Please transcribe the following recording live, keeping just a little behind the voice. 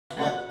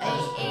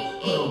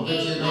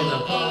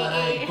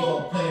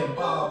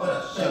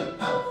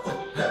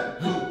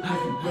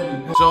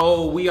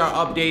So we are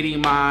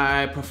updating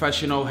my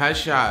professional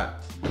headshot.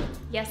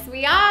 Yes,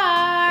 we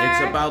are.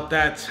 It's about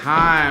that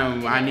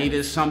time. I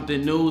needed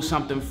something new,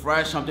 something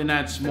fresh, something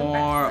that's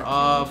more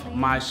of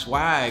my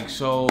swag.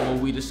 So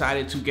we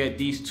decided to get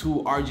these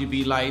two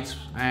RGB lights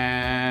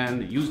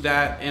and use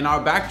that in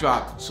our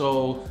backdrop.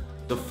 So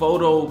the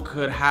photo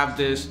could have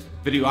this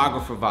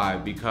videographer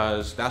vibe,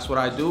 because that's what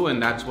I do and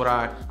that's what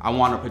I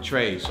want to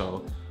portray.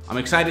 So I'm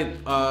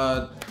excited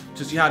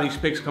to see how these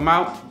pics come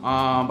out.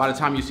 By the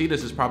time you see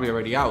this, it's probably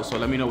already out. So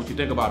let me know what you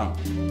think about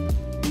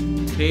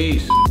them.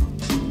 Peace.